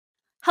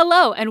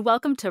Hello, and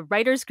welcome to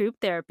Writers Group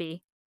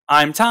Therapy.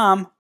 I'm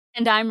Tom.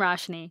 And I'm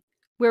Roshni.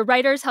 We're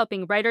writers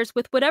helping writers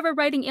with whatever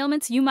writing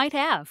ailments you might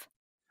have.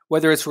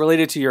 Whether it's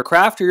related to your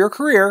craft or your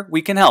career,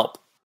 we can help.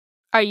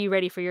 Are you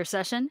ready for your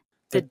session?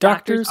 The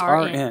doctors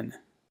are in.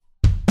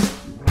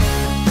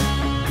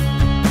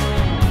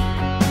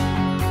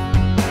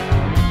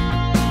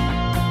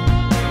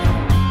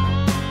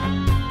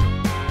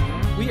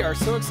 We are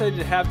so excited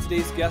to have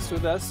today's guest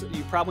with us.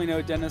 You probably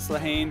know Dennis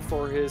Lehane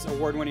for his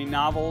award-winning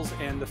novels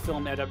and the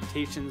film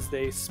adaptations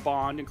they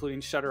spawned, including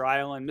Shutter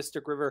Island,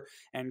 Mystic River,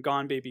 and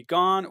Gone Baby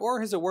Gone,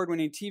 or his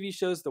award-winning TV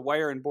shows The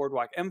Wire and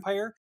Boardwalk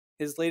Empire.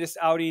 His latest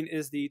outing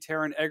is the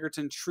Taron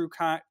Egerton True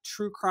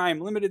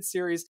Crime Limited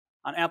series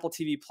on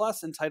AppleTV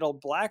Plus entitled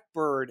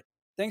Blackbird.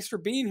 Thanks for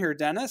being here,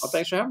 Dennis. Oh,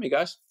 thanks for having me,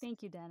 guys.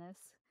 Thank you, Dennis.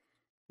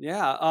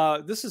 Yeah,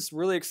 this is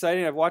really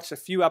exciting. I've watched a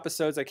few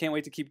episodes. I can't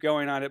wait to keep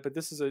going on it, but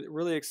this is a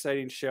really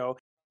exciting show.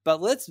 But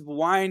let's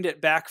wind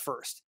it back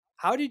first.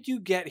 How did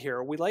you get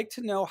here? We'd like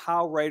to know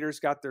how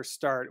writers got their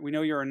start. We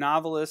know you're a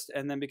novelist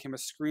and then became a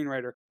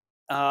screenwriter.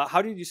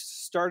 How did you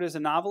start as a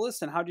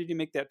novelist, and how did you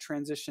make that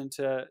transition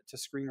to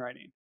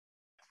screenwriting?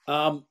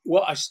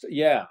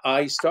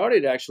 I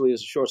started actually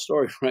as a short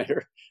story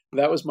writer.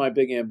 That was my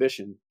big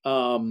ambition.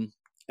 And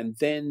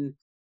then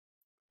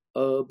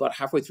about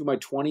halfway through my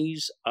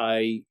 20s,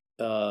 I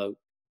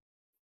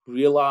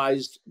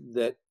realized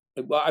that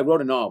I wrote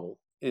a novel,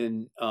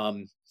 and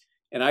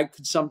I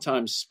could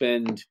sometimes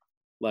spend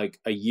like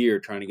a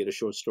year trying to get a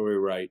short story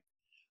right.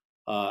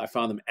 I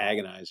found them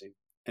agonizing,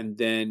 and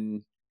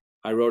then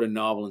I wrote a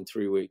novel in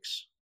 3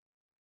 weeks,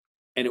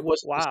 and it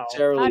wasn't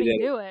necessarily how do you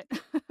do it?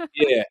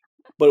 Yeah,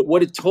 but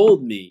what it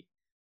told me,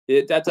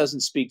 that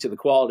doesn't speak to the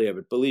quality of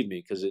it, believe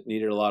me, because it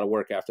needed a lot of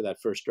work after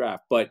that first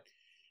draft. But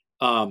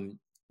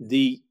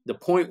the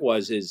point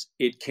is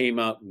it came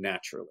out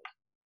naturally.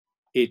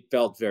 It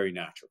felt very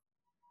natural,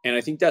 and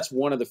I think that's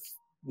one of the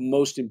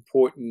most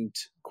important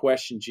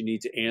questions you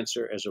need to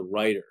answer as a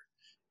writer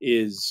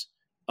is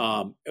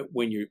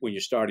when you're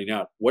starting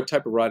out, what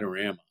type of writer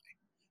am I?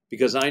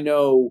 Because I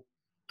know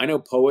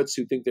poets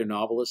who think they're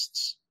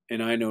novelists,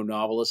 and I know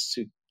novelists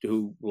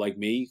who like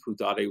me, who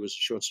thought I was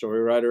a short story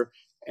writer,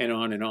 and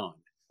on and on.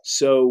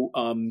 So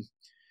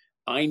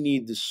I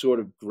need this sort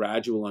of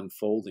gradual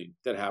unfolding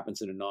that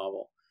happens in a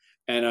novel.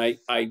 And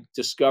I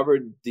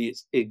discovered the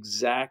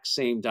exact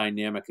same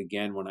dynamic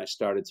again when I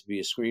started to be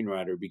a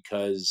screenwriter,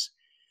 because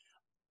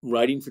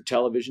writing for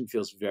television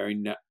feels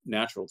very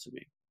natural to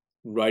me.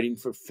 Writing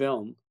for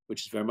film,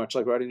 which is very much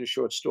like writing a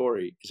short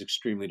story, is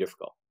extremely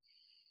difficult.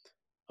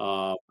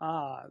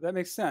 That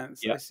makes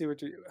sense. Yeah. I see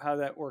how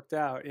that worked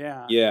out.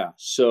 Yeah. Yeah.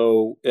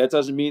 So that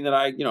doesn't mean that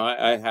I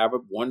have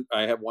one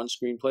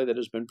screenplay that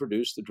has been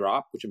produced, The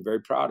Drop, which I'm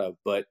very proud of,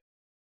 but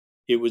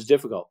it was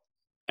difficult.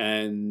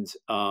 And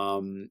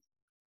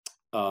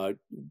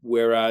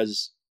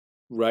whereas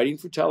writing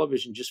for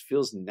television just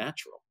feels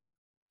natural.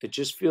 It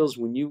just feels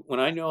when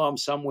I know I'm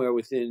somewhere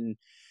within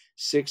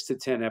 6 to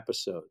 10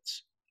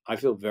 episodes, I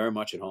feel very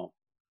much at home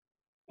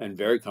and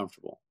very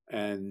comfortable,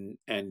 and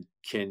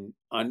can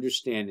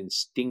understand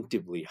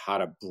instinctively how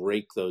to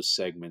break those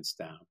segments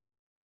down.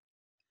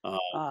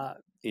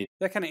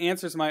 That kind of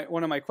answers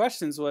one of my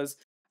questions was,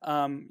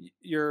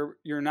 your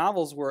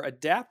novels were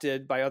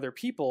adapted by other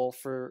people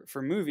for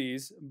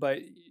movies, but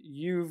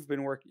you've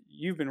been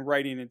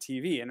writing in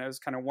TV, and I was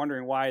kind of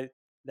wondering why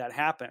that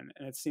happened.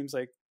 And it seems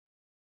like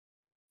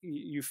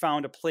you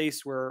found a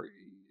place where,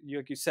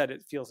 like you said,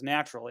 it feels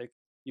natural. Like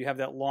you have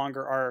that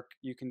longer arc,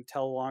 you can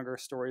tell longer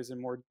stories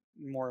and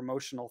more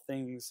emotional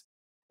things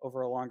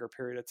over a longer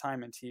period of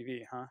time in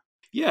TV, huh?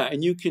 Yeah,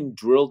 and you can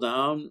drill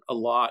down a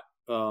lot.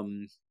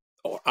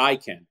 I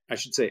can. I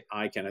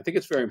think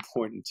it's very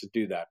important to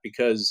do that,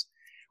 because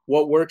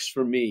what works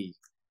for me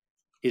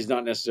is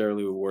not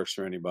necessarily what works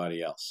for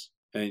anybody else.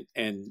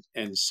 And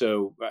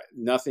so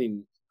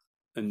nothing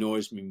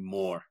annoys me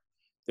more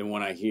than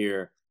when I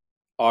hear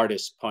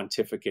artists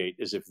pontificate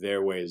as if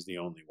their way is the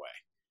only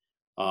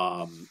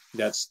way.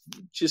 That's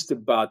just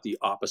about the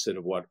opposite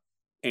of what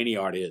any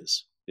art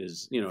is.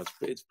 It's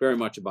very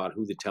much about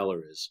who the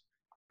teller is.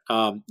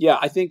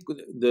 I think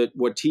that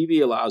what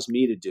TV allows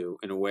me to do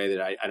in a way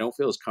that I don't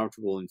feel as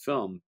comfortable in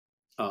film,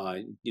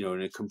 in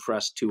a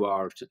compressed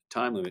 2-hour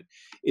time limit,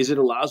 is it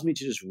allows me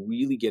to just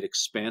really get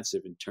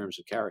expansive in terms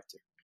of character.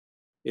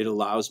 It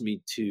allows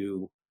me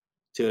to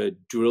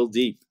drill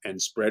deep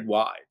and spread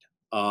wide.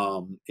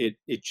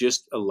 It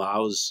just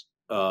allows,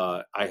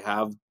 I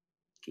have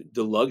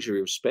the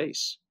luxury of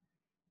space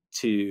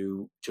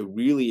to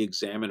really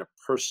examine a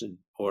person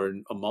or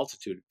a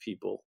multitude of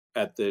people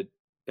at the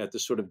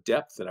sort of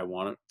depth that I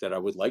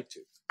would like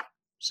to.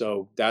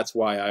 So that's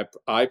why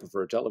I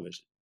prefer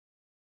television.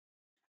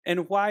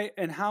 And why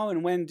and how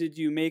and when did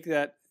you make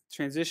that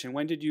transition?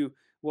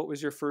 What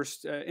was your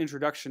first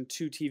introduction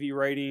to TV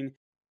writing?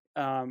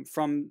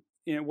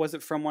 Was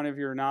it from one of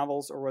your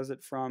novels, or was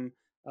it from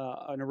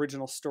an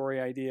original story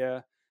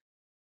idea?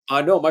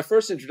 No, my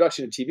first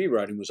introduction to TV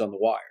writing was on The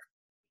Wire.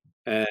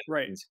 And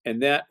right.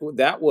 And that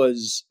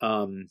was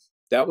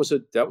that was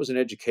an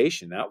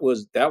education. That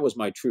was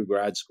my true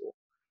grad school.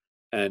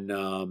 And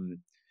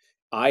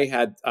I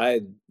had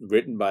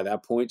written by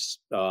that point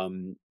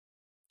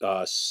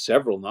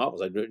several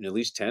novels. I'd written at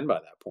least 10 by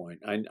that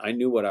point. I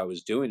knew what I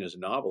was doing as a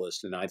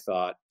novelist, and I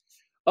thought,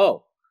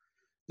 oh,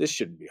 this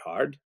shouldn't be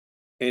hard.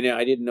 And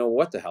I didn't know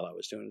what the hell I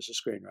was doing as a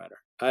screenwriter.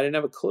 I didn't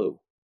have a clue.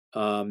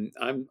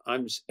 I'm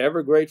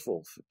ever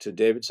grateful to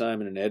David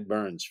Simon and Ed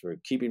Burns for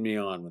keeping me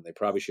on when they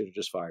probably should have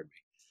just fired me.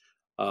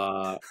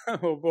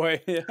 Oh boy,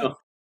 yeah.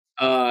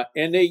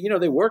 And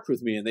they worked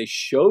with me and they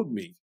showed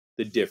me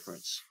the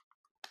difference.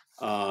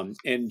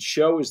 And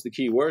show is the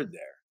key word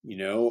there.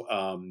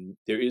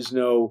 There is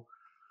no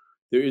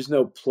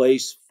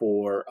place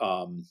for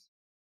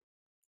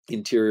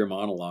interior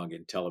monologue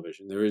in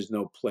television. There is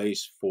no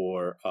place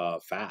for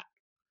fat.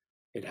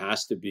 It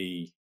has to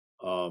be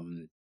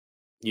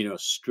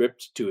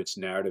stripped to its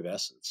narrative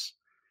essence.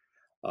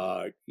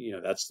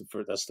 That's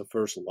the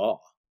first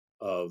law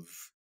of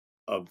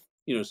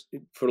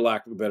for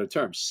lack of a better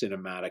term,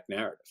 cinematic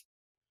narrative.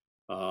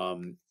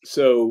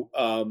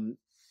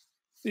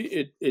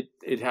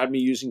 It had me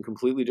using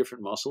completely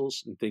different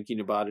muscles and thinking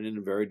about it in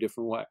a very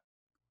different way.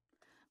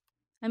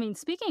 I mean,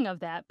 speaking of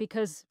that,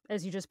 because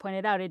as you just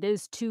pointed out, it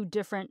is two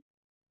different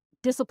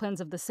disciplines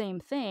of the same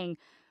thing.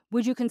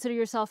 Would you consider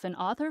yourself an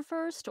author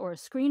first or a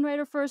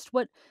screenwriter first?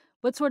 What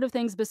sort of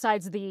things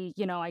besides the,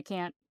 I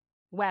can't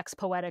wax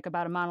poetic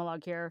about a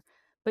monologue here,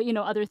 but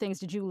other things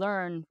did you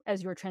learn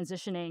as you were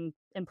transitioning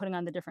and putting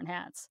on the different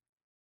hats?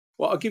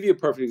 Well, I'll give you a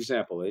perfect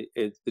example.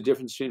 The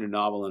difference between a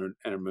novel and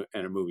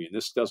a movie, and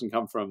this doesn't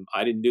come from,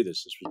 I didn't do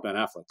this. This was Ben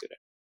Affleck did it.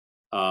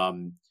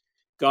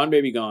 Gone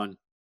Baby Gone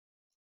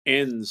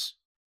ends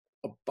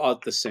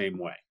about the same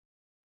way.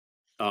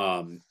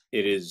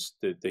 It is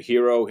the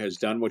hero has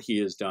done what he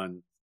has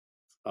done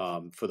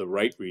for the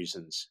right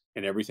reasons,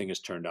 and everything has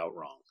turned out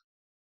wrong.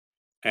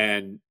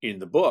 And in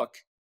the book,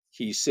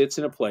 he sits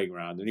in a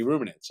playground and he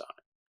ruminates on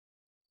it.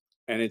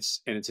 And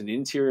it's an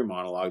interior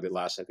monologue that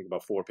lasts, I think,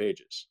 about 4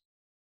 pages.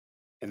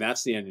 And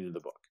that's the ending of the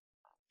book.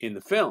 In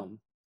the film,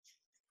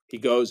 he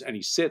goes and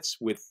he sits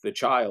with the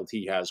child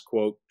he has,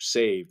 quote,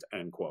 saved,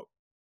 end quote.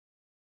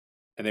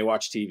 And they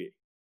watch TV.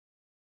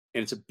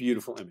 And it's a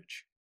beautiful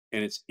image.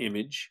 And it's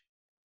image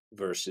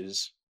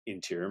versus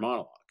interior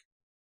monologue.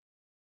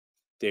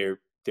 They're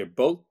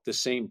both the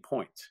same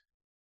point.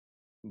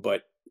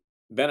 But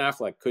Ben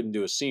Affleck couldn't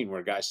do a scene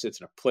where a guy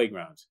sits in a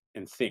playground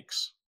and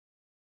thinks.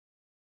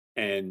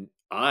 And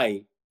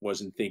I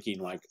wasn't thinking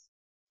like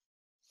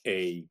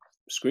a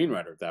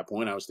screenwriter at that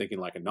point. I was thinking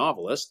like a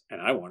novelist,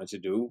 and I wanted to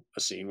do a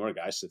scene where a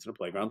guy sits in a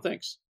playground and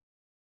thinks.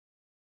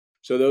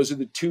 So those are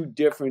the two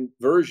different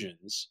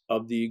versions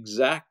of the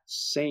exact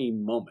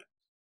same moment.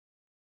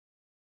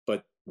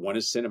 But one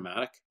is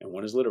cinematic and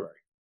one is literary.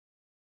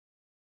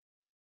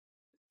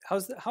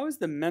 How is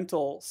the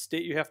mental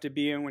state you have to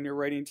be in when you're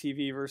writing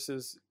TV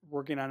versus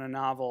working on a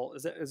novel?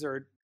 Is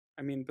there,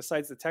 I mean,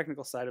 besides the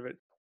technical side of it,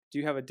 do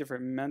you have a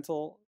different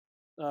mental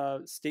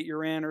state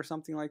you're in or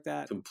something like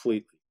that?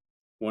 Completely.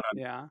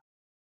 Yeah.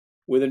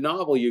 With a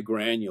novel, you're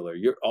granular.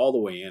 You're all the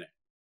way in it.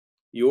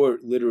 You're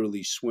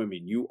literally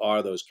swimming. You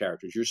are those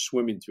characters. You're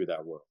swimming through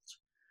that world.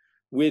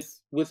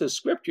 With a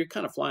script, you're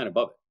kind of flying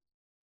above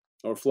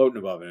it or floating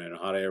above it in a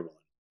hot air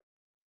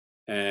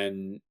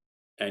balloon.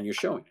 And you're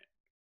showing it.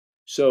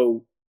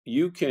 So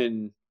you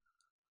can,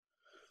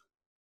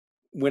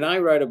 when I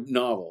write a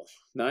novel,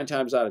 9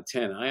 times out of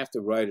 10, I have to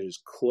write it as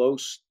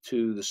close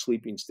to the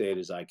sleeping state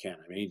as I can.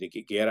 I need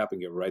to get up and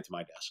get right to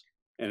my desk.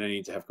 And I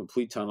need to have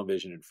complete tunnel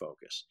vision and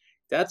focus.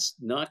 That's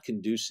not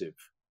conducive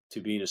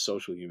to being a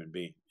social human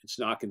being. It's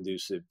not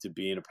conducive to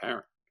being a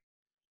parent,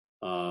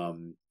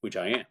 which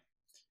I am.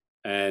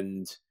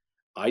 And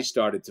I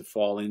started to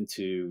fall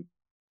into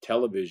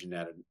television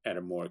at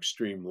a more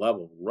extreme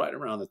level right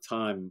around the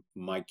time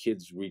my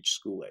kids reached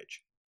school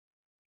age.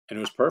 And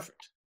it was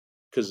perfect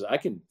because I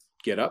can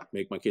get up,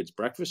 make my kids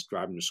breakfast,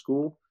 drive them to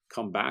school,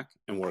 come back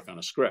and work on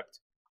a script.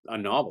 A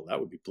novel, that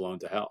would be blown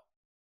to hell.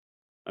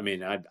 I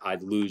mean, I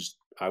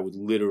would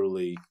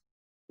literally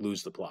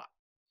lose the plot.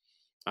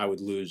 I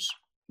would lose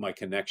my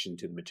connection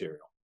to the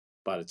material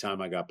by the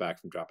time I got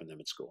back from dropping them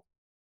at school.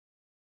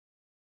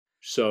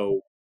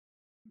 So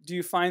do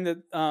you find that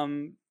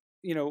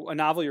a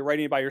novel you're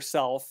writing by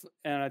yourself,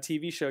 and a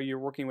TV show you're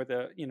working with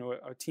a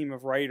team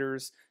of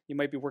writers? You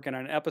might be working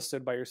on an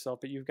episode by yourself,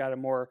 but you've got a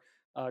more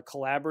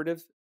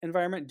collaborative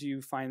environment. Do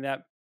you find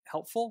that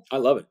helpful? I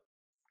love it.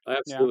 I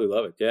absolutely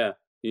love it. Yeah,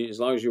 as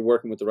long as you're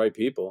working with the right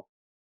people.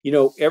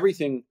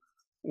 Everything.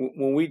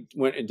 When we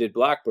went and did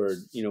Blackbird,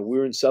 we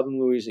were in southern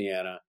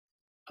Louisiana.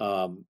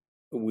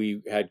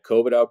 We had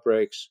COVID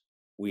outbreaks.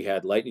 We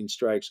had lightning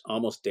strikes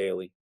almost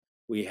daily.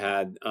 We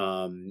had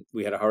a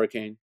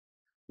hurricane.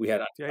 We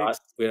had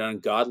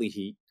ungodly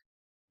heat.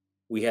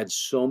 We had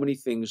so many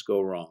things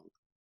go wrong,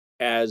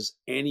 as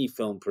any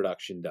film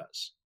production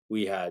does.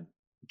 We had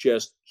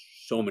just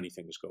so many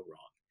things go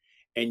wrong,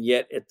 and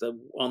yet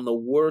on the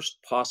worst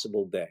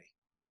possible day,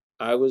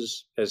 I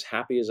was as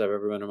happy as I've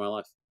ever been in my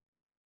life.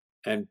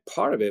 And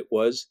part of it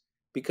was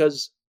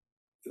because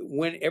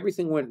when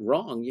everything went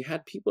wrong, you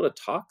had people to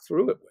talk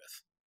through it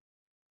with.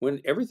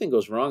 When everything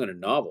goes wrong in a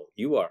novel,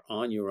 you are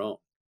on your own.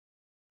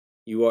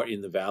 You are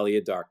in the valley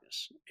of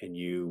darkness, and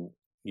you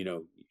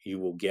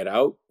will get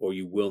out or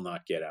you will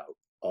not get out,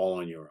 all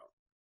on your own.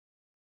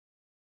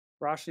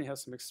 Roshni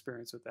has some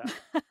experience with that.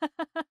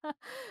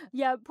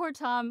 Yeah, poor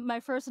Tom. My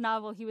first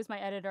novel, he was my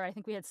editor. I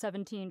think we had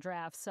 17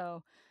 drafts.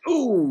 So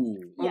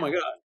Ooh, oh yeah. my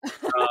God.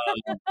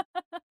 Um,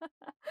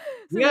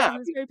 So yeah, yeah, he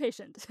was very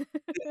patient.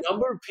 the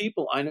number of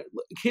people I know.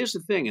 Here's the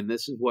thing, and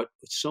this is what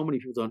so many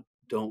people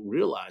don't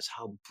realize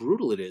how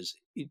brutal it is.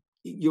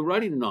 You're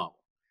writing a novel,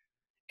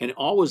 and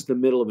always the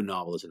middle of a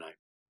novel is a nightmare.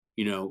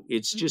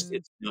 It's just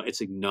Mhm.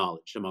 it's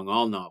acknowledged among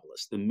all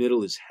novelists. The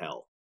middle is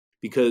hell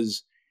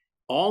because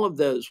all of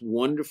those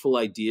wonderful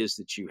ideas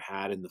that you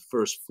had in the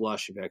first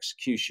flush of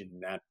execution,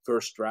 that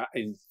first draft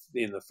in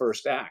the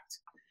first act,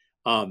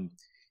 um,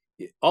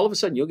 all of a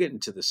sudden you'll get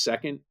into the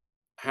second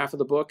half of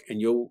the book,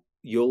 and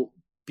you'll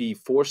be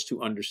forced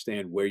to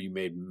understand where you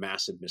made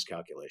massive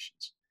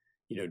miscalculations.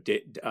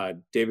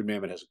 David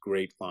Mamet has a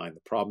great line: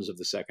 "The problems of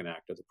the second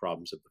act are the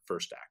problems of the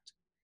first act."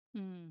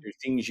 Mm. There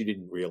are things you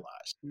didn't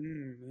realize.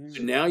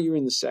 So Mm-hmm. now you're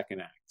in the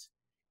second act,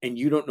 and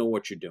you don't know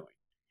what you're doing,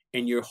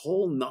 and your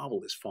whole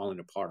novel is falling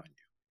apart on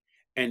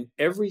you, and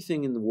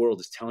everything in the world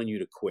is telling you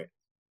to quit.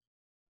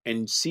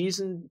 And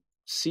seasoned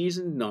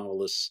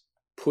novelists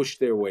push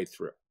their way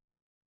through,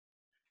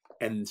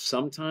 and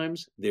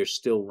sometimes they're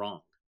still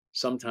wrong.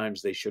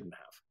 Sometimes they shouldn't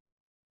have,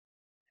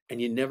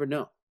 and you never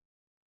know.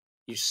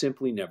 You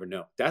simply never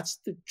know. That's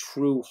the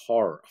true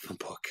horror of a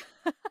book.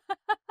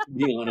 To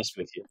be honest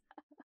with you,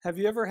 Have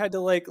you ever had to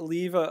like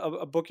leave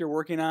a book you're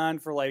working on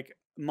for like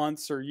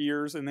months or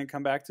years and then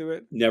come back to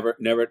it?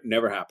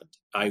 never happened.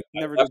 I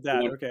Never left did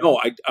that. one. Okay. No,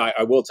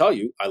 I will tell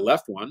you, I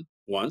left one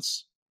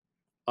once.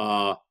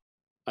 Uh,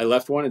 I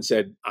left one and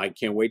said, I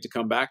can't wait to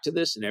come back to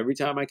this. And every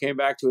time I came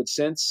back to it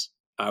since,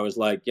 I was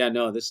like, yeah,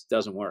 no, this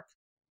doesn't work.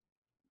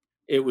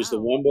 It was the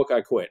Wow. one book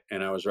I quit,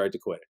 and I was right to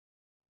quit it.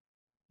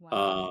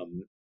 Wow.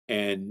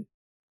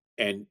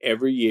 And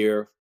every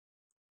year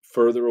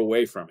further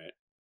away from it,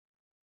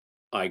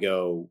 I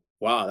go,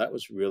 wow, that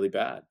was really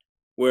bad.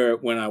 Where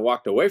when I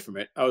walked away from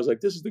it, I was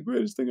like, this is the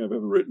greatest thing I've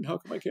ever written. How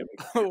come I can't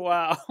make Oh,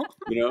 wow.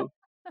 it?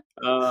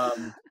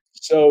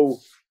 So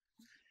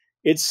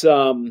it's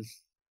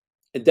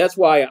and that's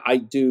why I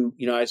do,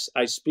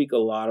 I speak a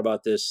lot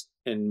about this,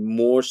 and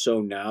more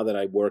so now that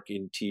I work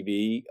in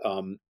TV.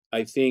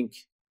 I think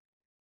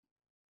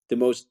the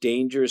most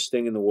dangerous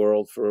thing in the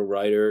world for a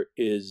writer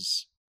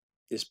is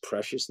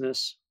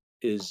preciousness,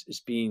 is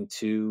being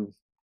too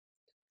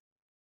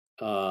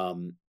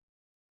um,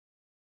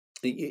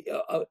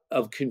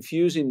 of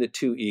confusing the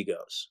two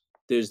egos.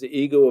 There's the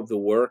ego of the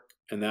work,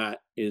 and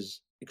that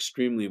is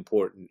extremely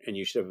important, and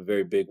you should have a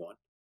very big one.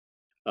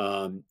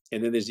 And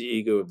then there's the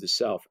ego of the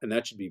self, and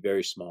that should be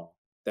very small.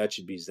 That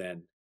should be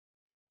Zen,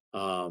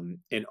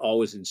 and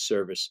always in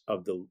service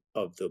of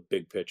the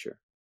big picture,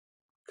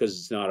 because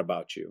it's not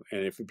about you.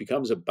 And if it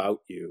becomes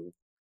about you,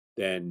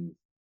 then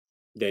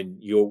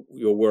your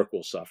work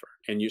will suffer,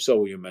 and so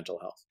will your mental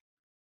health.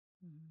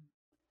 Mhm.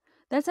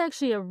 That's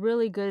actually a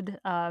really good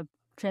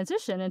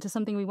transition into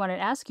something we wanted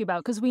to ask you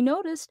about because we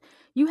noticed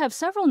you have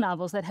several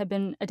novels that have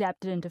been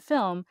adapted into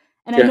film.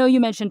 And I Yeah, know you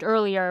mentioned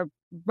earlier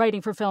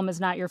writing for film is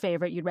not your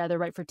favorite. You'd rather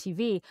write for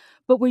TV.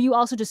 But were you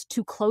also just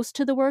too close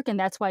to the work and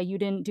that's why you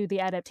didn't do the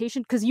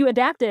adaptation? Because you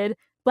adapted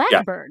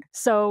yeah. Blackbird.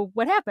 So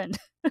what happened?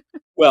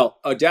 Well,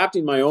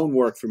 adapting my own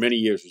work for many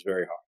years was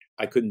very hard.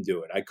 I couldn't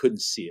do it. I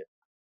couldn't see it.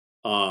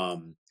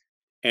 Um,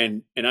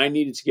 and I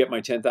needed to get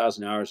my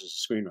 10,000 hours as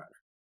a screenwriter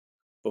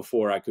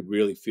before I could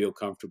really feel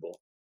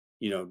comfortable,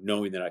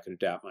 knowing that I could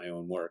adapt my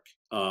own work.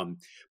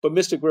 But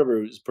Mystic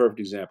River is a perfect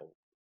example.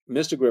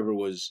 Mystic River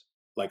was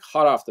like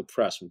hot off the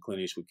press when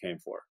Clint Eastwood came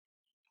for it.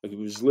 Like, it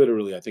was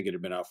literally, I think it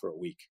had been out for a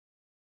week.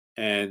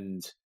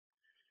 And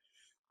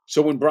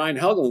so when Brian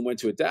Helgeland went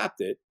to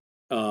adapt it,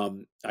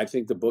 I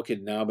think the book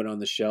had now been on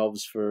the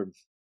shelves for,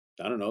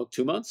 I don't know,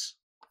 2 months.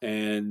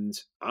 And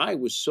I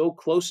was so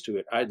close to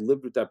it. I'd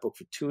lived with that book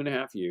for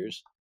 2.5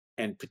 years,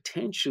 and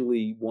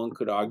potentially, one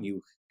could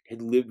argue,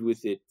 had lived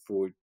with it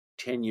for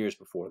 10 years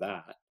before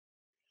that,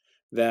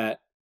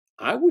 that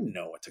I wouldn't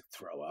know what to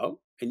throw out.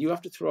 And you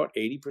have to throw out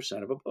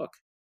 80% of a book.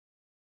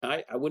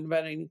 I wouldn't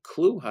have had any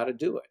clue how to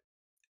do it.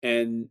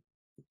 And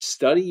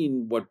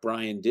studying what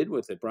Brian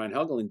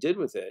Helgeland did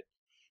with it,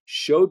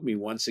 showed me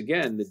once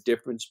again the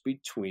difference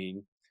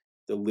between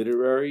the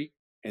literary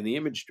and the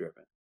image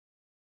driven.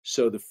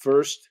 So the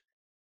first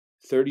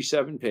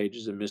 37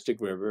 pages of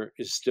Mystic River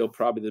is still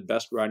probably the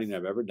best writing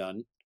I've ever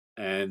done.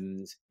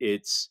 And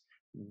it's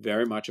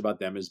very much about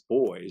them as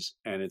boys.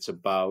 And it's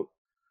about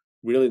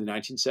really the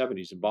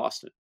 1970s in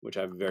Boston, which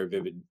I have a very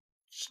vivid,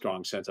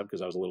 strong sense of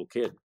because I was a little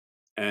kid.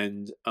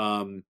 And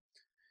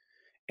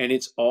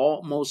it's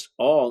almost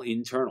all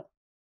internal.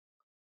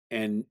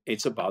 And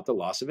it's about the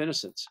loss of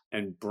innocence.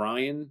 And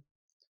Brian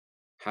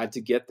had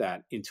to get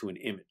that into an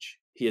image.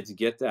 He had to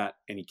get that,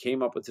 and he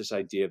came up with this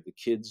idea of the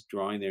kids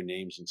drawing their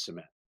names in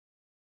cement.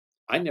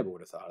 I never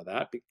would have thought of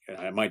that.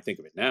 I might think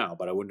of it now,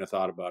 but I wouldn't have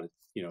thought about it,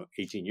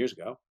 18 years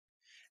ago.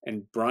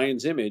 And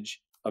Brian's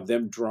image of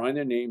them drawing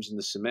their names in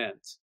the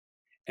cement,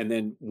 and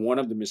then one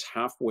of them is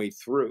halfway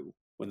through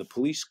when the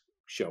police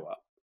show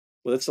up.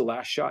 Well, that's the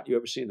last shot you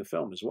ever see in the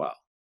film as well.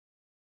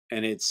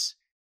 And it's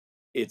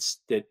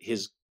that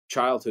his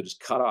childhood is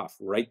cut off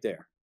right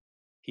there.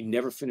 He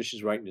never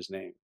finishes writing his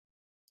name.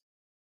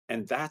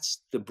 And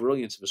that's the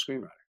brilliance of a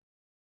screenwriter.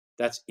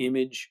 That's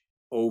image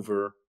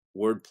over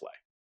wordplay.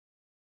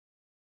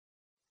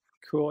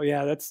 Cool.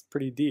 Yeah, that's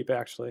pretty deep,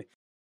 actually.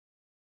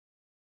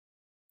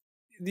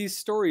 These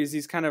stories,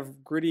 these kind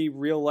of gritty,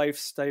 real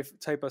life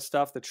type of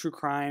stuff, the true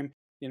crime.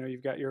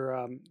 You've got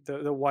your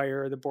the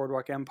Wire, the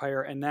Boardwalk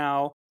Empire, and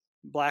now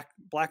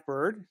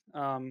Blackbird,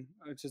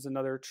 which is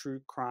another true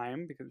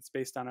crime because it's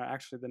based on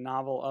actually the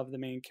novel of the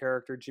main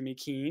character, Jimmy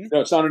Keene.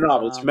 No, it's not a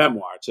novel. It's a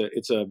memoir.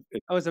 It's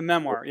a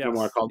memoir. Yes.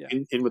 Memoir called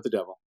In with the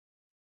Devil.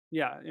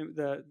 Yeah,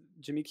 the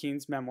Jimmy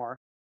Keene's memoir.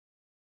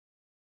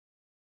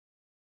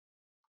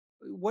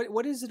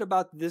 What is it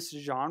about this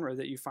genre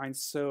that you find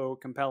so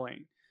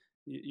compelling?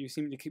 You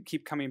seem to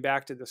keep coming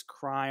back to this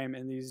crime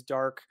and these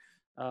dark,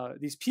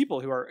 these people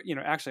who are,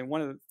 actually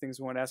one of the things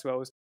we want to ask about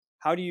was,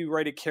 how do you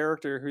write a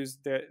character who's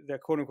the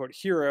quote unquote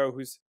hero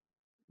who's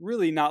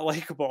really not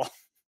likable?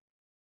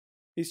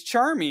 He's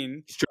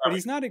charming, but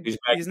he's not a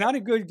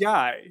good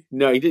guy.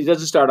 No, he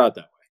doesn't start out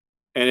that way.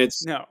 And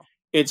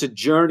it's a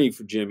journey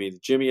for Jimmy.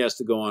 Jimmy has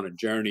to go on a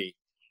journey.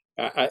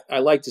 I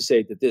like to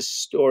say that this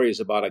story is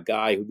about a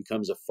guy who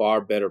becomes a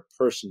far better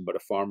person, but a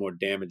far more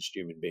damaged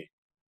human being.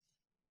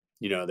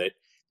 That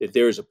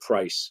there is a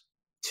price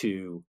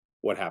to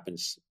what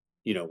happens,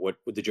 what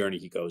the journey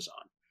he goes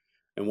on.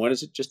 And one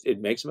is it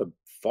makes him a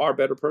far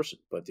better person.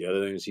 But the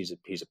other thing is he's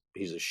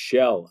a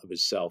shell of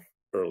himself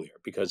earlier,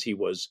 because he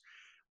was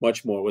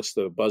much more, what's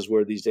the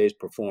buzzword these days?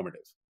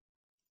 Performative.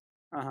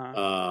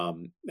 Uh-huh.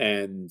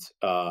 And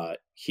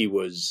he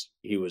was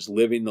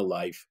living the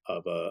life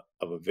of a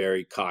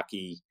very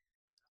cocky,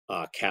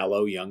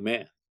 callow young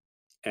man,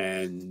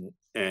 and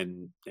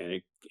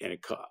it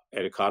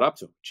caught up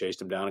to him,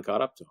 chased him down and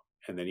caught up to him,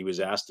 and then he was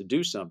asked to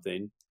do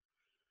something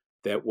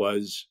that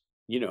was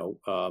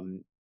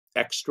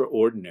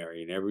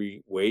extraordinary in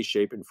every way,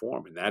 shape, and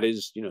form, and that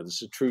is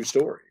this is a true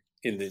story,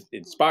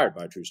 inspired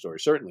by a true story,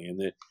 certainly,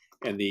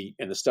 and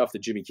the stuff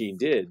that Jimmy Keene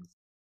did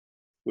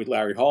with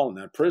Larry Hall in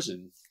that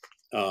prison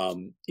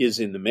is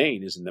in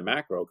the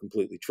macro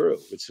completely true.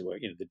 It's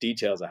the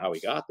details of how he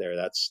got there.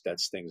 That's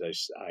things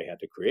I had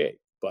to create.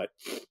 But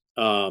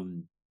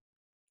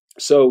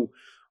so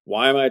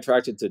why am I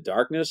attracted to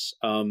darkness?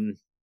 I'm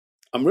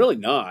really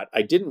not.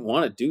 I didn't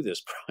want to do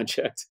this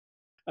project.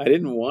 I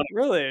didn't want to.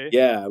 Really?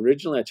 Yeah.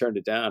 Originally, I turned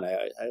it down.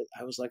 I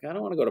was like, I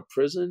don't want to go to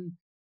prison.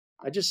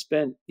 I just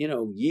spent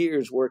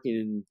years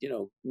working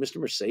in Mr.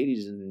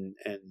 Mercedes and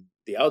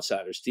The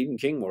Outsider, Stephen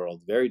King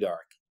world, very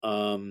dark.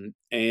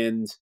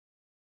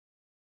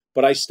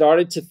 But I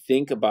started to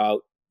think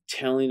about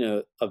telling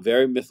a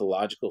very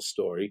mythological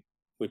story,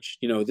 which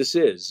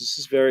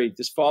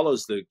this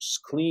follows the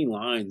clean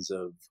lines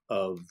of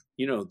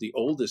the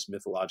oldest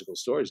mythological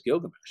stories,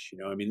 Gilgamesh.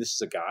 This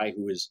is a guy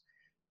who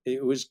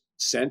was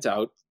sent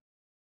out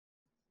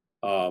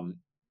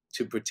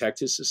to protect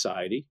his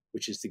society,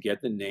 which is to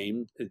get the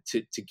name,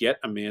 to get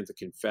a man to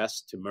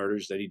confess to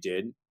murders that he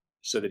did,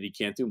 so that he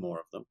can't do more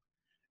of them.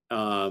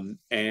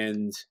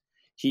 And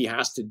he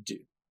has to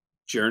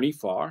journey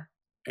far,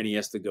 and he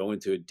has to go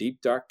into a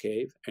deep, dark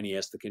cave, and he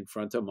has to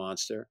confront a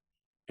monster,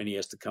 and he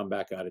has to come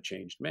back out a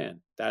changed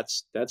man.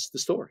 That's the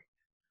story.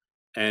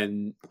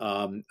 And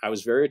I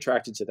was very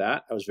attracted to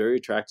that. I was very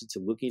attracted to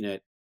looking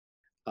at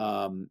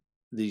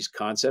these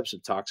concepts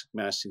of toxic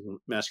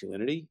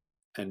masculinity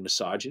and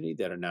misogyny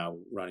that are now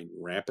running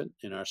rampant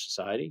in our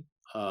society.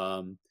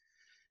 I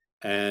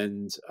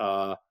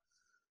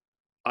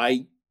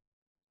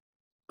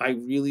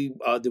really,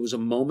 there was a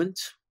moment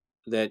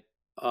that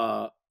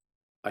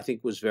I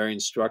think was very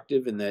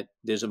instructive, in that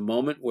there's a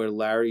moment where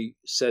Larry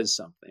says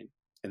something,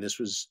 and this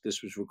was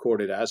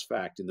recorded as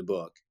fact in the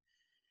book.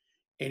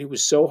 And it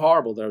was so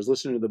horrible that I was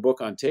listening to the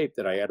book on tape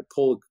that I had to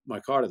pull my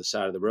car to the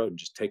side of the road and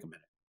just take a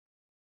minute.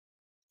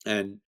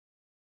 And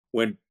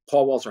when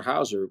Paul Walter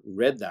Hauser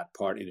read that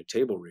part in a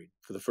table read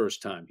for the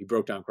first time, he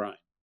broke down crying.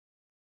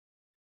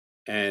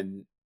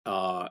 And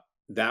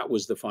that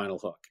was the final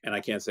hook. And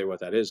I can't say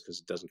what that is because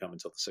it doesn't come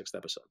until the 6th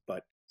episode.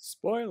 But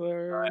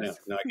spoilers. I know.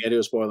 No, I can't do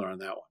a spoiler on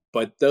that one.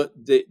 But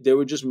there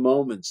were just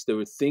moments, there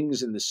were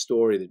things in the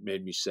story that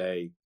made me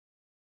say,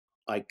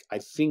 I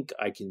think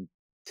I can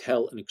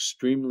tell an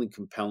extremely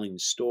compelling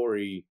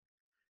story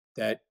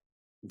that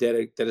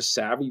a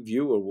savvy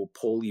viewer will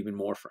pull even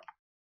more from.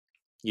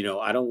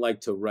 I don't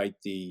like to write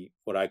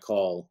what I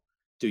call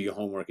do your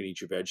homework and eat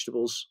your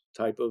vegetables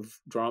type of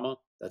drama.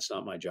 That's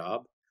not my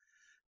job.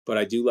 But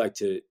I do like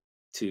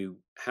to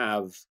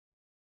have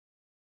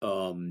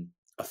a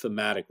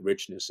thematic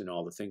richness in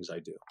all the things I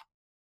do.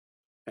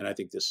 And I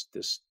think this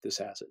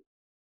has it.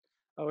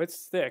 Oh,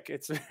 it's thick.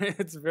 It's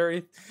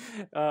very,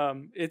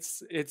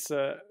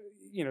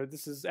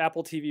 this is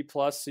Apple TV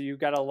Plus, so you've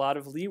got a lot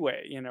of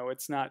leeway.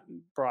 It's not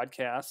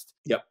broadcast.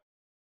 Yep.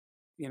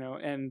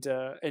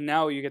 And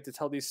now you get to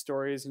tell these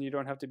stories, and you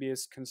don't have to be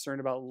as concerned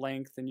about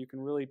length, and you can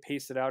really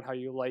pace it out how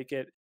you like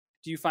it.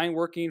 Do you find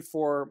working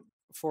for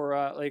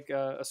like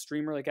a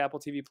streamer like Apple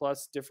TV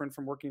Plus different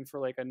from working for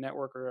like a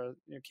network or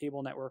a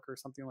cable network or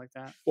something like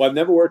that? Well, I've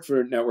never worked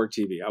for network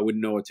TV. I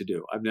wouldn't know what to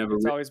do.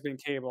 It's always been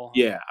cable.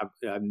 Yeah,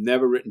 I've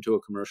never written to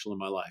a commercial in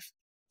my life.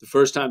 The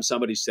first time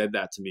somebody said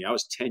that to me, I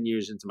was 10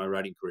 years into my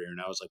writing career,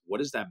 and I was like, what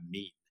does that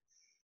mean?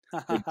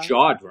 My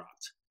jaw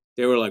dropped.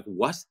 They were like,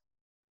 what?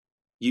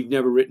 You've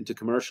never written to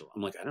commercial?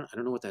 I'm like, I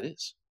don't know what that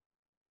is.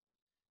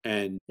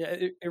 And yeah,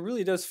 it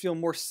really does feel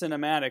more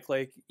cinematic.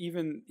 Like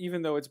even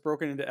though it's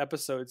broken into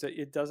episodes,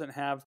 it doesn't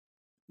have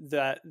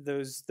the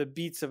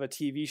beats of a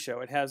TV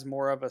show. It has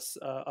more of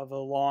a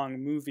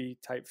long movie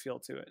type feel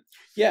to it.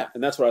 Yeah,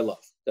 and that's what I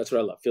love. That's what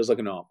I love. Feels like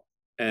a novel.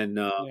 And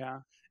yeah.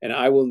 And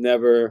I will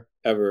never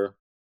ever.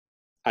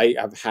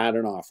 I've had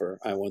an offer.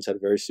 I once had a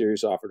very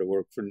serious offer to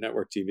work for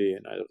network TV,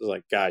 and I was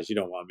like, guys, you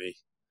don't want me.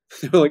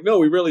 They were like, no,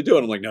 we really do.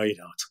 And I'm like, no, you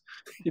don't.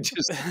 You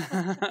just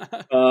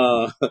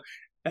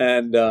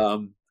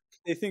and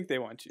they think they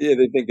want you. Yeah,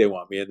 they think they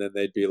want me, and then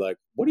they'd be like,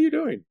 "What are you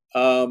doing?"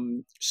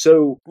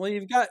 So well,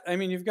 you've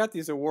got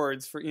these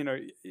awards for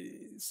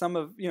some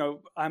of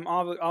I'm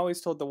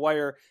always told The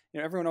Wire.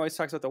 Everyone always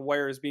talks about The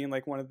Wire as being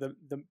like one of the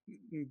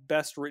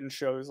best written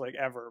shows like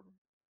ever.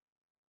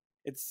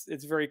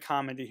 It's very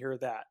common to hear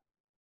that.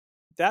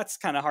 That's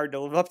kind of hard to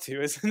live up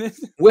to, isn't it?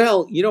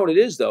 Well, you know what it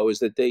is though, is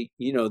that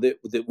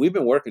that we've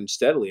been working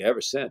steadily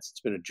ever since.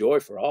 It's been a joy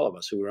for all of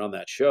us who were on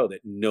that show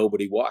that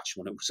nobody watched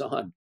when it was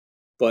on.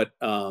 But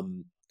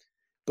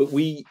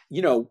we,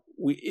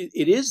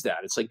 it is that.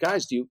 It's like,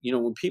 guys,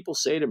 when people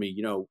say to me,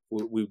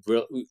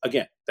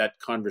 again, that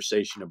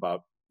conversation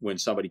about when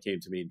somebody came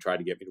to me and tried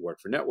to get me to work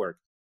for network,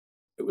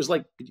 it was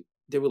like,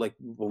 they were like,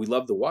 well, we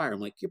love The Wire. I'm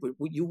like, yeah, but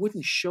you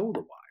wouldn't show The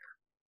Wire.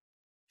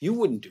 You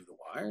wouldn't do The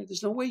Wire.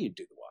 There's no way you'd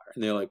do The Wire.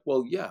 And they're like,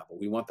 well, yeah,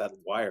 but we want that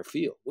Wire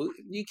feel. Well,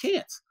 you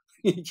can't.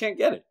 You can't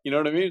get it. You know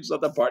what I mean? It's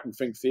not that Barton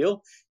Fink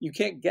feel. You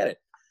can't get it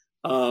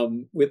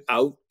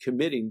without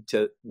committing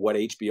to what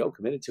HBO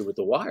committed to with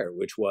The Wire,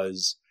 which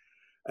was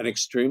an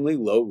extremely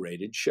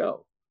low-rated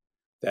show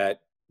that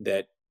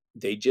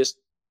they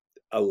just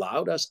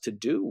allowed us to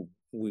do.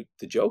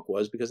 The joke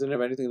was because they didn't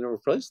have anything to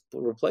replace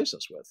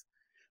us with.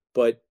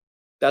 But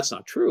that's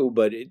not true.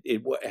 But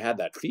it had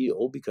that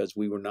feel because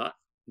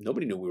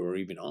nobody knew we were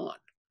even on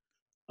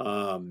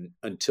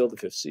until the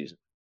 5th season.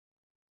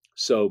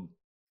 So,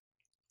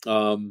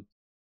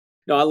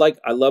 no, I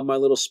love my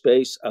little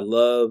space. I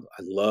love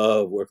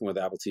working with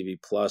Apple TV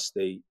Plus.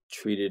 They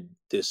treated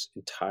this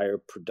entire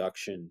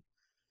production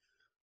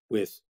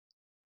with,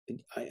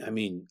 I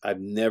mean, I've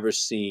never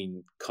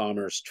seen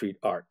commerce treat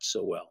art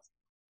so well,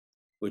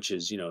 which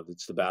is,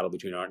 it's the battle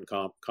between art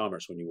and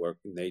commerce when you work.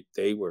 And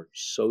they were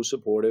so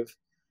supportive,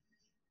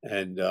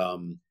 and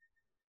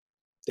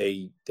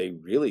they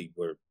really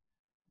were.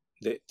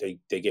 They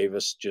gave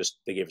us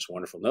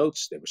wonderful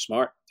notes. They were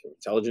smart. They were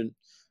intelligent.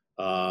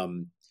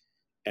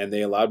 And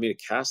they allowed me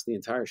to cast the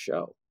entire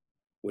show,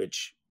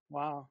 which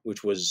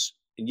was,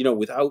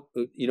 without,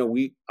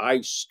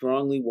 I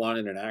strongly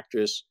wanted an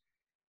actress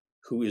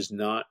who is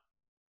not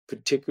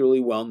particularly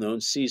well-known,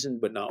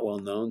 seasoned, but not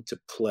well-known, to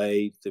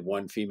play the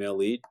one female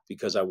lead,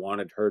 because I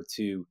wanted her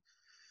to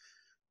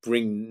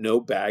bring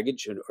no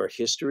baggage or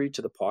history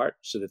to the part,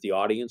 so that the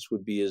audience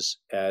would be as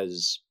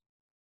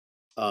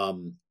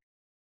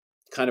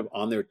kind of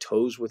on their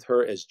toes with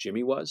her as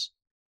Jimmy was.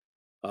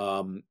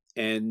 And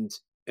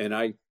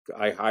I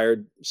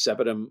hired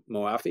Sepideh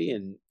Moafi,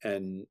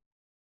 and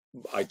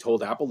I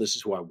told Apple, this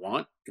is who I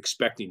want,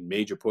 expecting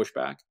major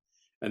pushback.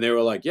 And they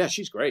were like, yeah,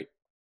 she's great.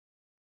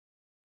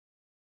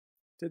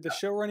 Did the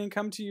show running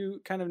come to you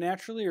kind of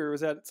naturally, or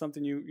was that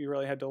something you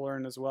really had to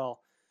learn as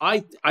well?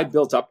 I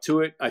built up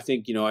to it. I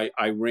think,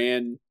 I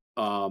ran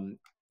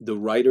the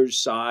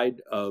writer's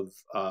side of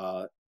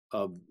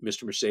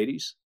Mr.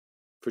 Mercedes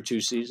for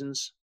 2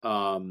 seasons.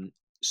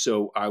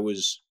 So I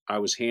was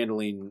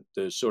handling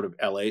the sort of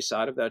LA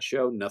side of that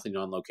show, nothing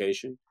on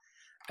location.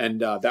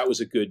 And that was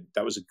a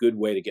good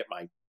way to get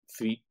my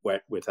feet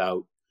wet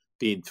without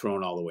being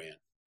thrown all the way in.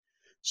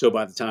 So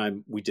by the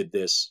time we did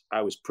this,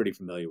 I was pretty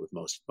familiar with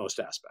most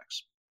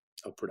aspects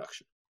of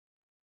production.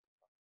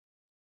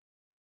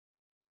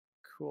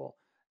 Cool.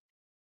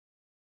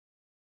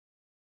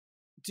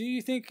 Do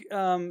you think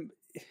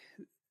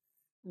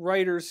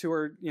writers who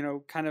are,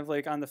 kind of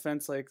like on the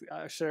fence, like,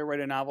 should I write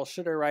a novel?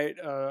 Should I write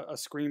a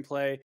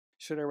screenplay?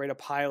 Should I write a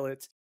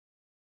pilot?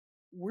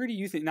 Where do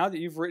you think, now that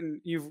you've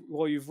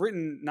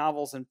written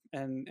novels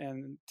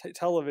and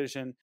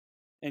television,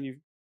 and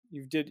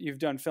you've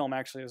done film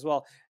actually as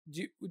well,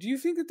 do you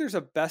think that there's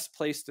a best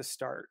place to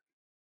start?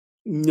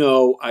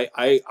 No,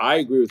 I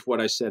agree with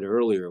what I said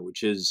earlier,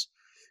 which is,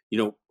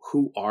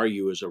 who are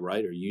you as a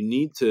writer? You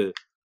need to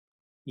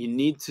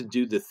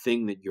do the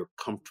thing that you're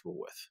comfortable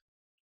with,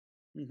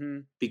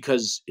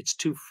 because it's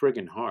too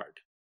friggin' hard.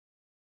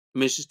 I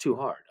mean, it's just too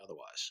hard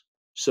otherwise.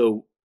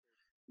 So,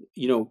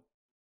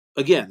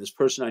 again, this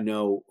person I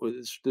know, or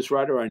this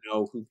writer I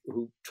know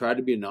who tried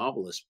to be a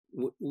novelist,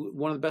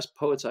 one of the best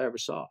poets I ever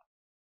saw.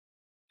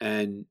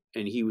 And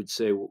he would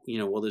say, well,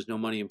 well, there's no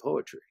money in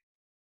poetry.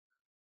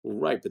 Well,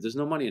 right, but there's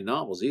no money in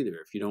novels either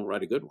if you don't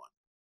write a good one.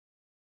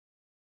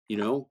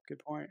 Good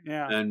point.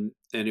 Yeah. And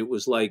it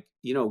was like,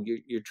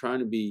 you're trying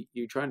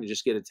to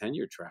just get a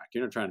tenure track.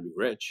 You're not trying to be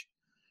rich.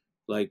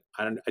 Like,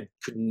 I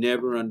could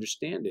never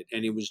understand it.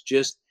 And it was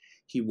just,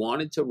 he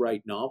wanted to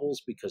write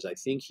novels because I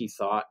think he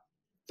thought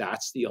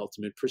that's the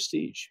ultimate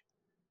prestige.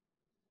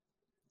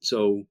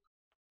 So,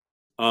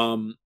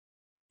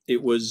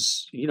 it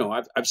was,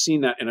 I've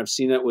seen that, and I've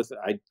seen that with,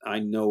 I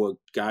know a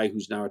guy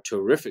who's now a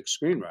terrific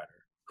screenwriter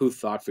who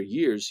thought for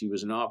years he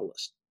was a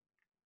novelist.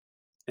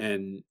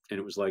 And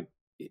it was like,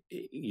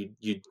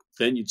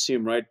 then you'd see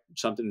him write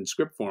something in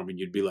script form and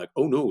you'd be like,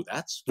 oh no,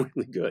 that's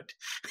really good.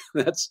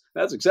 that's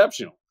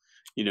exceptional.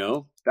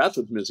 That's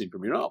what's missing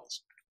from your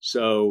novels.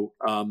 So,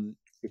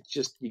 it's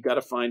just, you got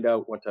to find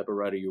out what type of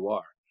writer you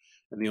are.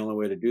 And the only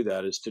way to do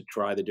that is to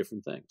try the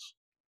different things.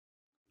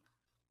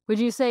 Would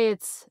you say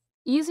it's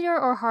easier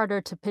or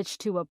harder to pitch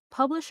to a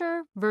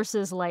publisher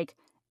versus like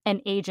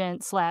an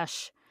agent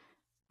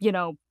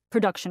 /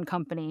 production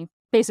company?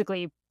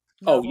 Basically,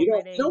 oh,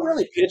 you don't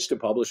really pitch to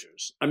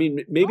publishers. I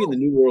mean, maybe in the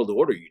New World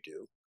Order you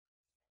do,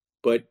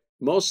 but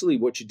mostly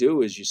what you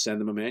do is you send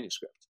them a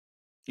manuscript.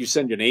 You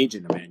send an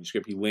agent a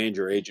manuscript. You land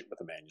your agent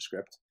with a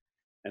manuscript,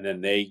 and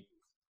then they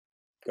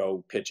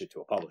go pitch it to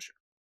a publisher.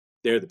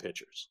 They're the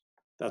pitchers.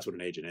 That's what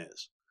an agent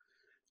is.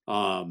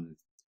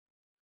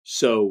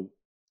 So,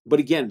 but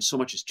again, so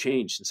much has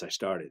changed since I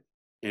started,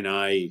 and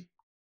I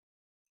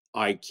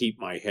keep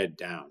my head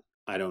down.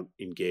 I don't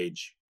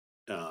engage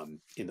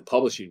in the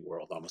publishing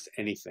world almost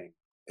anything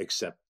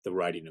except the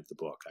writing of the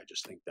book. I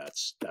just think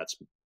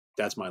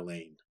that's my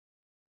lane.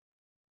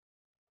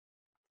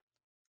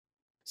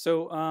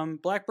 So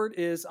Blackbird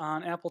is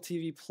on Apple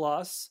TV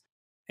Plus,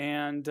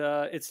 and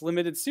it's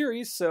limited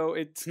series, so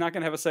it's not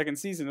going to have a second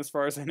season, as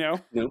far as I know.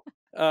 Nope.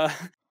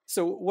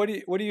 So what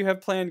do you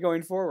have planned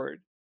going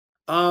forward?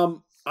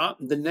 The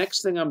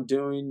next thing I'm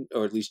doing,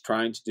 or at least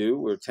trying to do,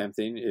 or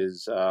attempting,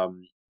 is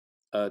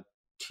a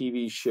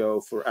TV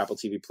show for Apple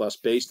TV Plus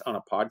based on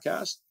a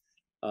podcast.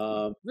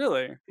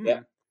 Really? Yeah.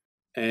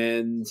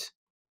 And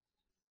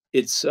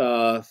it's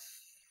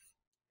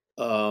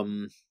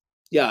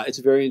it's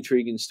a very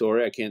intriguing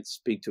story. I can't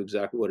speak to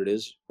exactly what it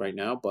is right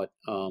now, but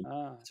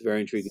it's a very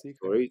intriguing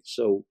story.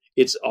 So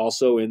it's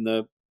also in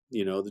the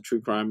the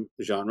true crime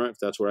genre. If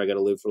that's where I got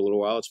to live for a little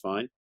while, it's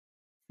fine.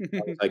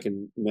 I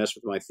can mess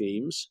with my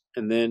themes.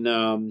 And then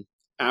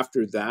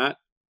after that,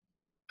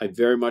 I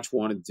very much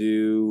want to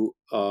do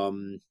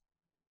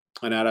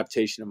an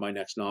adaptation of my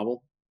next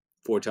novel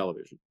for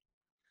television.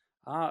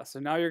 So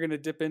now you're going to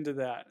dip into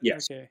that.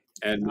 Yes. Okay.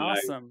 And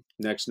awesome.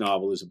 My next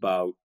novel is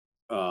about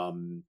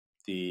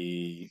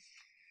the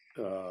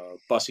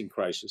busing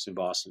crisis in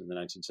Boston in the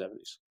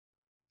 1970s.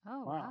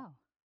 Oh, wow.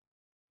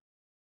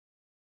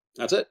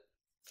 That's it.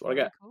 That's what I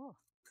got. Cool.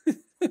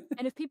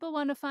 And if people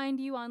want to find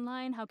you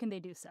online, how can they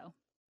do so?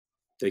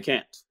 They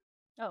can't.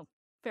 Oh,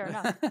 fair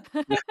enough.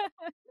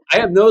 I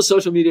have no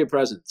social media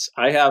presence.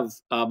 I have,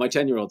 my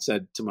 10-year-old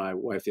said to my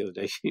wife the other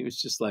day, she was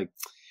just like,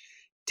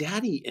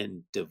 Daddy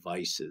and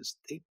devices,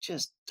 they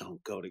just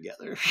don't go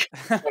together.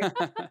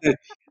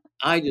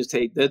 I just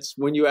hate, that's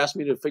when you asked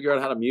me to figure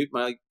out how to mute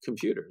my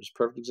computer. It's a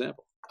perfect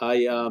example.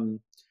 I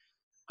am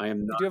not.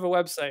 You do have a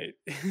website.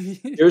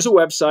 There's a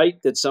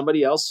website that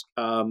somebody else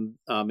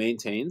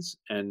maintains.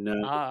 And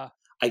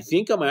I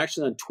think I'm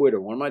actually on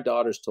Twitter. One of my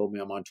daughters told me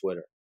I'm on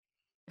Twitter.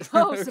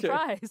 Oh, okay.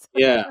 Surprise.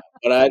 Yeah.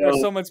 But I don't.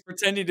 Someone's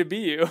pretending to be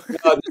you.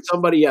 There's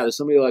somebody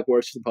like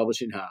works for the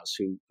publishing house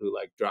who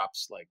like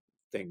drops like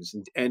things.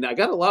 And I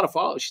got a lot of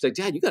followers. She's like,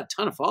 Dad, you got a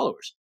ton of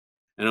followers.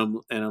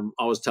 And I'm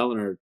always telling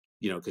her,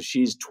 because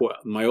she's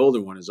my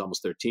older one is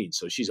almost 13.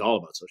 So she's all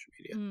about social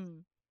media.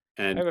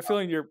 And I have a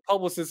feeling your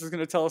publicist is going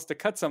to tell us to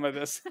cut some of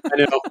this. I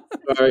know.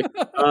 Sorry.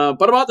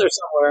 But I'm out there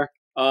somewhere.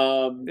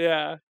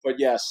 Yeah. But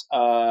yes.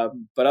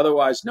 But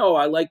otherwise, no,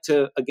 I like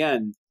to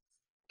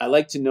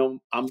know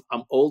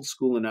I'm old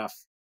school enough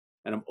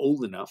and I'm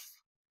old enough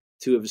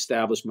to have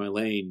established my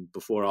lane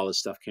before all this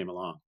stuff came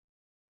along.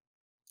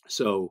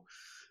 So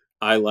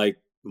I like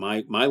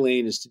my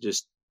lane is to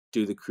just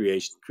do the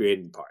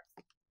creating part,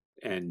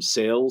 and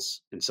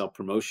sales and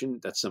self-promotion,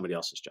 that's somebody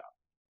else's job.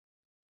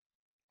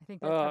 I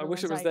think that's I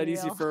wish it was that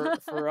easy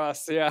for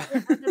us. Yeah.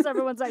 That's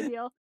everyone's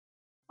ideal.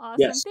 Awesome.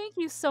 Yes. Thank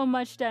you so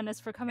much, Dennis,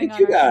 for coming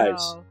on our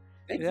show.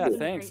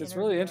 Thanks. It's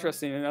really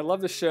interesting. And I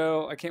love the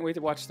show. I can't wait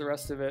to watch the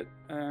rest of it.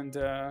 And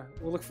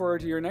we'll look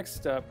forward to your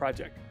next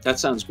project. That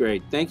sounds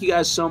great. Thank you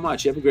guys so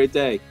much. You have a great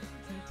day.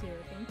 Thank you.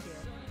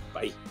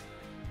 Bye.